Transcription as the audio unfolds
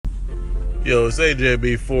Yo, it's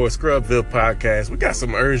AJB4 Scrubville Podcast. We got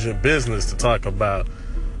some urgent business to talk about.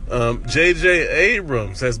 J.J.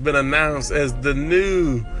 Abrams has been announced as the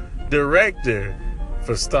new director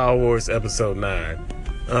for Star Wars Episode 9.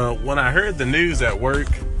 When I heard the news at work,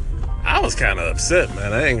 I was kind of upset,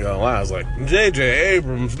 man. I ain't gonna lie. I was like, J.J.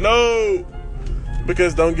 Abrams, no!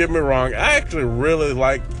 Because don't get me wrong, I actually really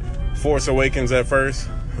liked Force Awakens at first,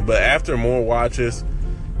 but after more watches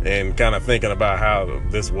and kind of thinking about how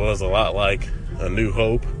this was a lot like A New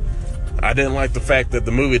Hope, I didn't like the fact that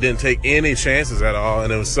the movie didn't take any chances at all,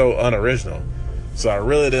 and it was so unoriginal. So I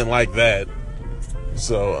really didn't like that.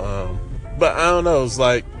 So, but I don't know. It's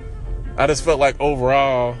like, I just felt like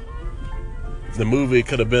overall, the movie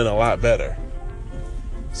could have been a lot better.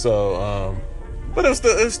 So, but it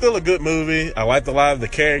was still a good movie. I liked a lot of the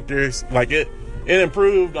characters. Like, it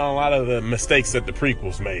improved on a lot of the mistakes that the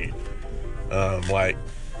prequels made. Like,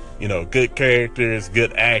 you know, good characters,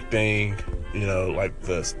 good acting, you know, like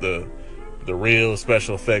the real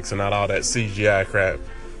special effects and not all that CGI crap.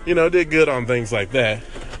 You know, did good on things like that.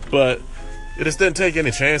 But it just didn't take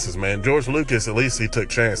any chances, man. George Lucas, at least he took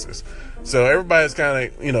chances. So everybody's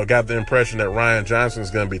kind of, you know, got the impression that Rian Johnson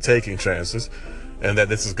is going to be taking chances and that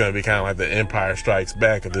this is going to be kind of like the Empire Strikes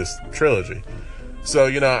Back of this trilogy. So,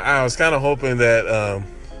 you know, I was kind of hoping that,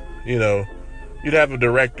 you know, you'd have a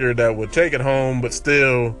director that would take it home but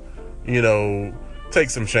still, you know, take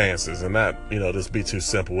some chances and not, you know, just be too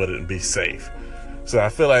simple with it and be safe. So I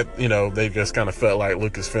feel like, you know, they just kind of felt like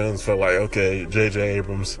Lucasfilms felt like, okay, J.J.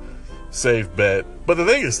 Abrams, safe bet. But the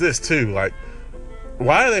thing is this too, like,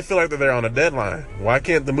 why do they feel like that they're on a deadline? Why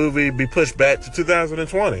can't the movie be pushed back to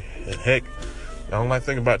 2020? And heck, I don't like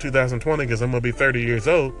thinking about 2020 because I'm going to be 30 years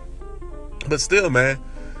old. But still, man,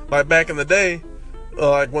 like back in the day,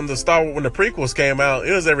 like when the prequels came out,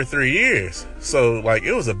 it was every 3 years. So like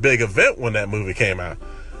it was a big event when that movie came out.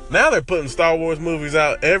 Now they're putting Star Wars movies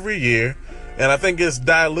out every year, and I think it's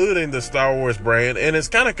diluting the Star Wars brand, and it's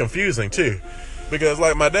kind of confusing too, because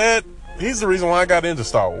like my dad, he's the reason why I got into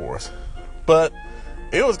Star Wars, but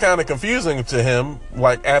it was kind of confusing to him,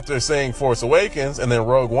 like after seeing Force Awakens and then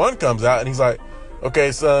Rogue One comes out, and he's like,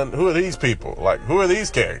 okay, son, who are these people? Like, who are these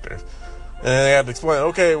characters? And they had to explain,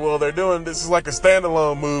 okay, well, this is like a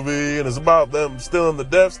standalone movie, and it's about them stealing the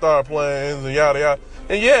Death Star planes, and yada, yada.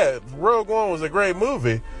 And yeah, Rogue One was a great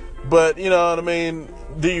movie, but, you know what I mean,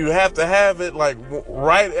 do you have to have it, like,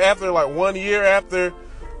 right after, like, 1 year after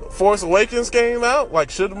Force Awakens came out? Like,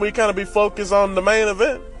 shouldn't we kind of be focused on the main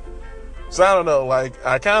event? So, I don't know, like,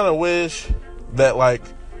 I kind of wish that, like,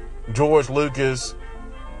 George Lucas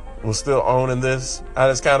was still owning this. I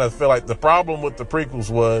just kind of feel like the problem with the prequels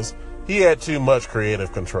was he had too much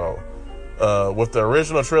creative control. With the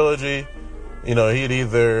original trilogy, you know, he'd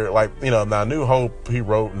either, like, you know, now New Hope, he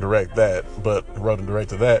wrote and directed that. But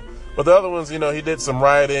the other ones, you know, he did some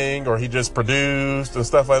writing or he just produced and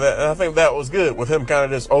stuff like that. And I think that was good with him kind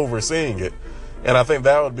of just overseeing it. And I think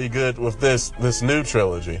that would be good with this new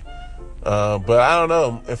trilogy. But I don't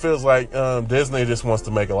know. It feels like Disney just wants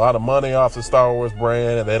to make a lot of money off the Star Wars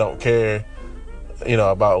brand, and they don't care, you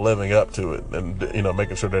know, about living up to it and, you know,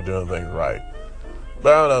 making sure they're doing things right.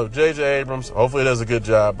 But I don't know. J.J. Abrams, hopefully does a good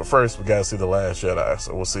job. But first, we got to see The Last Jedi,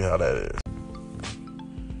 so we'll see how that is.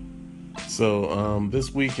 So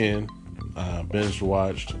this weekend, I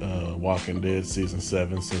binge-watched Walking Dead Season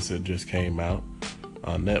 7 since it just came out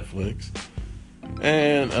on Netflix.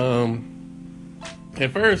 And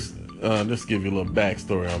at first, just to give you a little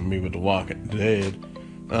backstory on me with The Walking Dead,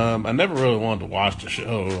 I never really wanted to watch the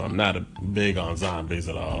show. I'm not big on zombies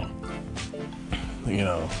at all. You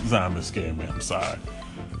know, zombies scare me, I'm sorry.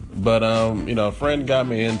 But, you know, a friend got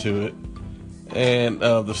me into it. And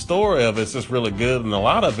the story of it's just really good. And a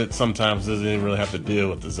lot of it sometimes doesn't even really have to deal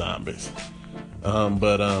with the zombies.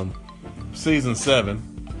 But Season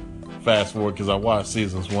 7, fast forward, because I watched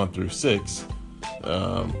Seasons 1 through 6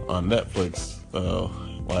 on Netflix.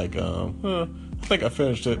 I think I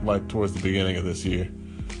finished it like towards the beginning of this year.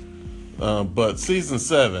 But Season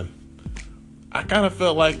 7, I kind of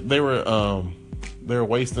felt like they were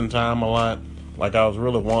wasting time a lot. Like I was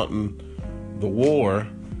really wanting the war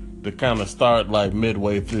to kind of start like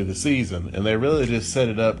midway through the season, and they really just set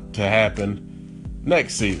it up to happen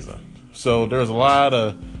next season. So there's a lot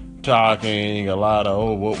of talking, a lot of,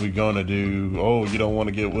 oh, what we gonna do? Oh, you don't want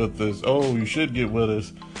to get with us? Oh, you should get with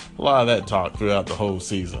us. A lot of that talk throughout the whole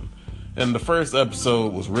season. And the first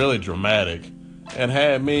episode was really dramatic and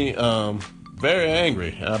had me very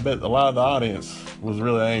angry. And I bet a lot of the audience was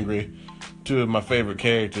really angry. Two of my favorite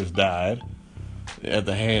characters died at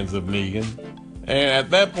the hands of Negan. And at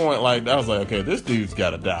that point, like, I was like, okay, this dude's got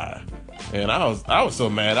to die. And I was so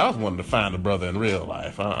mad. I was wanting to find the brother in real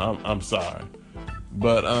life. I'm sorry,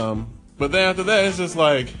 but then after that, it's just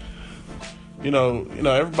like,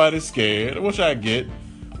 everybody's scared, which I get.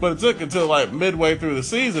 But it took until like midway through the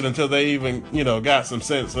season until they even, got some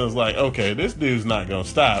sense. And was like, okay, this dude's not gonna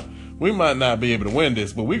stop. We might not be able to win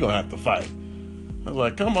this, but we're gonna have to fight. I was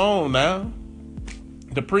like, come on now.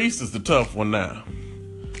 The Priest is the tough one now.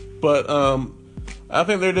 But I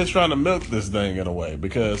think they're just trying to milk this thing in a way,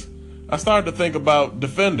 because I started to think about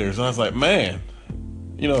Defenders, and I was like, man,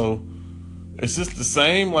 it's just the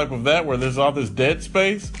same like with that, where there's all this dead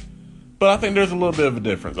space. But I think there's a little bit of a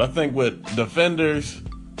difference. I think with Defenders,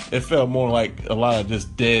 it felt more like a lot of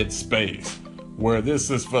just dead space, where this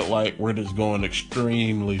just felt like we're just going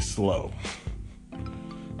extremely slow.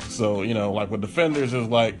 So, like with Defenders, it's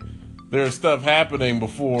like there's stuff happening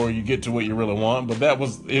before you get to what you really want, but it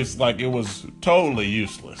was totally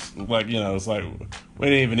useless. Like, it's like we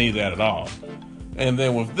didn't even need that at all. And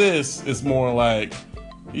then with this, it's more like,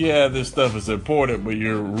 yeah, this stuff is important, but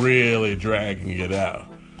you're really dragging it out.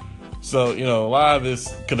 So, a lot of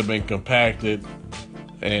this could have been compacted,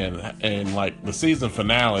 and like the season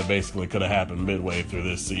finale basically could have happened midway through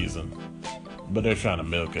this season, but they're trying to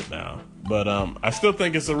milk it now. But I still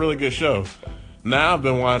think it's a really good show. Now I've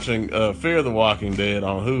been watching Fear the Walking Dead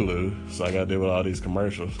on Hulu, so I gotta deal with all these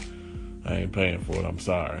commercials. I ain't paying for it, I'm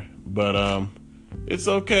sorry. But it's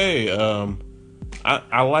okay. I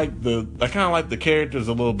kind of like the characters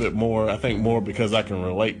a little bit more. I think more because I can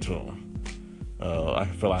relate to them. I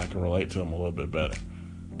feel like I can relate to them a little bit better.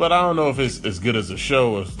 But I don't know if it's as good as a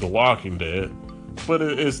show as The Walking Dead, but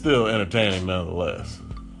it's still entertaining nonetheless.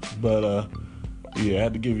 But yeah, I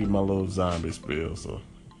had to give you my little zombie spiel, so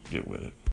get with it.